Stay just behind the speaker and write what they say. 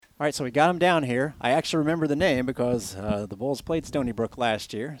All right, so we got him down here. I actually remember the name because the Bulls played Stony Brook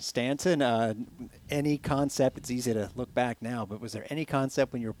last year. Stanton, any concept, it's easy to look back now, but was there any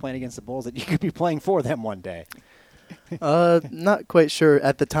concept when you were playing against the Bulls that you could be playing for them one day? Not quite sure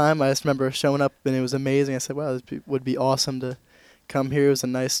at the time. I just remember showing up and it was amazing. I said, wow, would be awesome to come here. It was a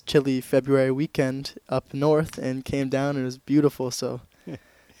nice chilly February weekend up north and came down and it was beautiful. So it's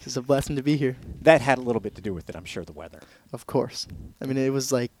just a blessing to be here. That had a little bit to do with it, I'm sure, the weather. Of course. I mean, it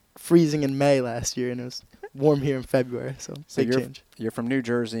was like freezing in May last year and it was warm here in February. So big change. You're from New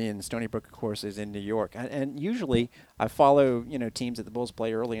Jersey and Stony Brook, of course, is in New York. And usually I follow, teams that the Bulls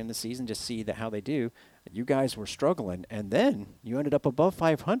play early in the season, just see how they do. You guys were struggling, and then you ended up above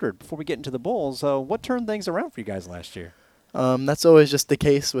 500 before we get into the Bulls. What turned things around for you guys last year? That's always just the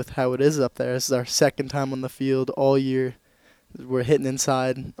case with how it is up there. This is our second time on the field all year. We're hitting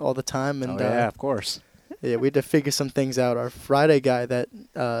inside all the time. And, yeah, of course. Yeah, we had to figure some things out. Our Friday guy that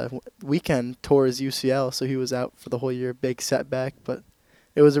weekend tore his UCL, so he was out for the whole year. Big setback, but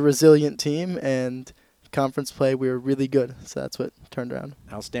it was a resilient team, and conference play, we were really good, so that's what turned around.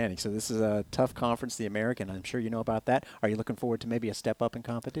 Outstanding. So this is a tough conference, the American. I'm sure you know about that. Are you looking forward to maybe a step up in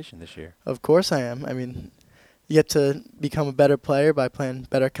competition this year? Of course I am. I mean, you get to become a better player by playing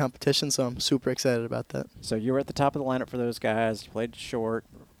better competition, so I'm super excited about that. So you were at the top of the lineup for those guys. You played short.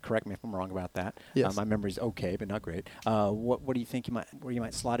 Correct me if I'm wrong about that. Yes. My memory's okay, but not great. What do you think where you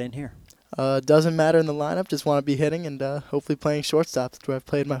might slot in here? Doesn't matter in the lineup. Just want to be hitting and hopefully playing shortstop. That's where I've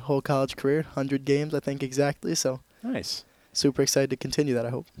played my whole college career, 100 games, I think, exactly. So nice. Super excited to continue that,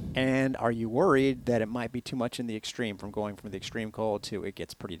 I hope. And are you worried that it might be too much in the extreme from going from the extreme cold to it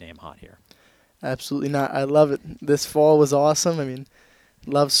gets pretty damn hot here? Absolutely not. I love it. This fall was awesome. I mean,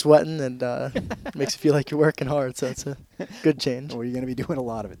 love sweating and makes you feel like you're working hard, so it's a good change. Well, you're going to be doing a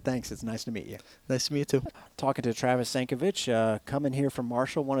lot of it. Thanks. It's nice to meet you. Nice to meet you, too. Talking to Travis Sankovic, coming here from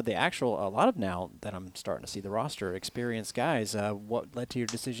Marshall, one of the a lot of now that I'm starting to see the roster, experienced guys. What led to your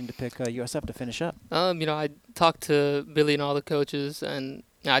decision to pick USF to finish up? I talked to Billy and all the coaches, and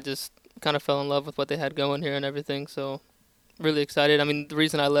I just kind of fell in love with what they had going here and everything, so really excited. I mean, the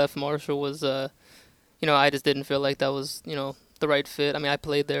reason I left Marshall was, I just didn't feel like that was, the right fit. I mean, I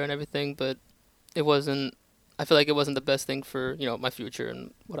played there and everything, but I feel like it wasn't the best thing for, my future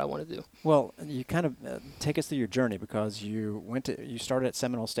and what I want to do. Well, you kind of take us through your journey because you started at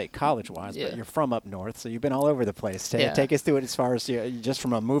Seminole State college-wise, yeah. But you're from up north, so you've been all over the place. Take us through it as far as just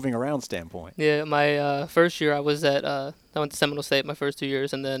from a moving around standpoint. Yeah, my first year I went to Seminole State my first 2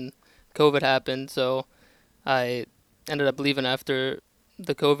 years, and then COVID happened, so I ended up leaving after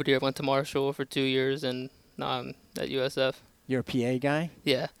the COVID year. I went to Marshall for 2 years, and now I'm at USF. You're a PA guy?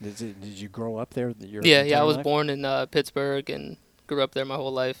 Yeah. Did you grow up there? Yeah. I was born in Pittsburgh and grew up there my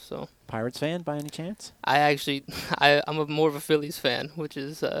whole life. So. Pirates fan by any chance? I'm more of a Phillies fan, which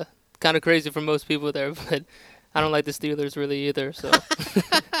is kind of crazy for most people there, but I don't like the Steelers really either. So.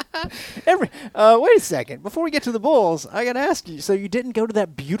 Wait a second. Before we get to the Bulls, I got to ask you. So you didn't go to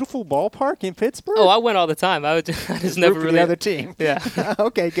that beautiful ballpark in Pittsburgh? Oh, I went all the time. I just never really. The other team. Yeah.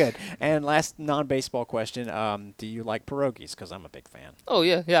 Okay, good. And last non-baseball question: do you like pierogies? Because I'm a big fan. Oh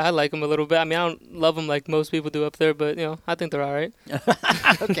yeah. I like them a little bit. I mean, I don't love them like most people do up there, but I think they're all right.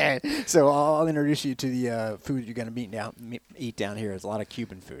 Okay. So I'll introduce you to the food you're going to eat down here. There's a lot of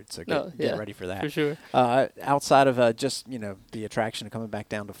Cuban food, so get ready for that. For sure. Outside of just the attraction of coming back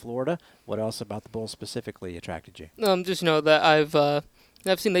down to Florida, what else about the Bulls specifically attracted you? Just that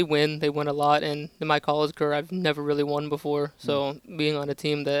I've seen they win. They win a lot, and in my college career, I've never really won before. So being on a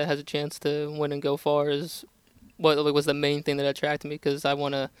team that has a chance to win and go far is what was the main thing that attracted me, because I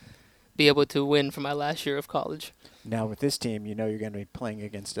want to be able to win for my last year of college. Now with this team, you're going to be playing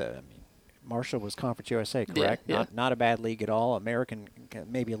against Marshall was Conference USA, correct? Yeah. Not a bad league at all. American,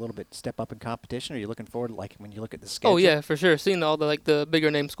 maybe a little bit step up in competition. Are you looking forward, like when you look at the schedule? Oh yeah, for sure. Seeing all the bigger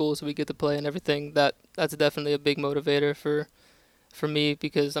name schools we get to play and everything, that's definitely a big motivator for me,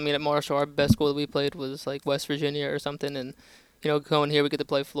 because at Marshall, our best school that we played was like West Virginia or something, and going here we get to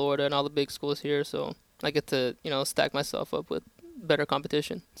play Florida and all the big schools here, so I get to stack myself up with better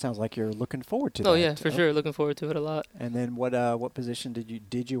competition. Sounds like you're looking forward to that. Oh yeah, for sure. Looking forward to it a lot. And then what position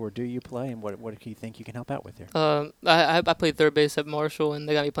did you or do you play, and what do you think you can help out with here? I played third base at Marshall, and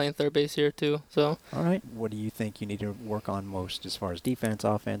they got me playing third base here too. So. All right. What do you think you need to work on most as far as defense,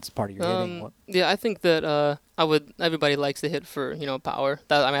 offense, part of your hitting? Yeah, I think that everybody likes to hit for power.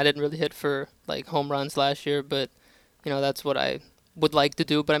 I didn't really hit for like home runs last year, but that's what I would like to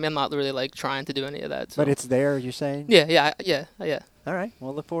do, but I'm not really like trying to do any of that. So. But it's there, you're saying? Yeah. All right.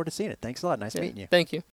 Well, look forward to seeing it. Thanks a lot. Nice meeting you. Thank you.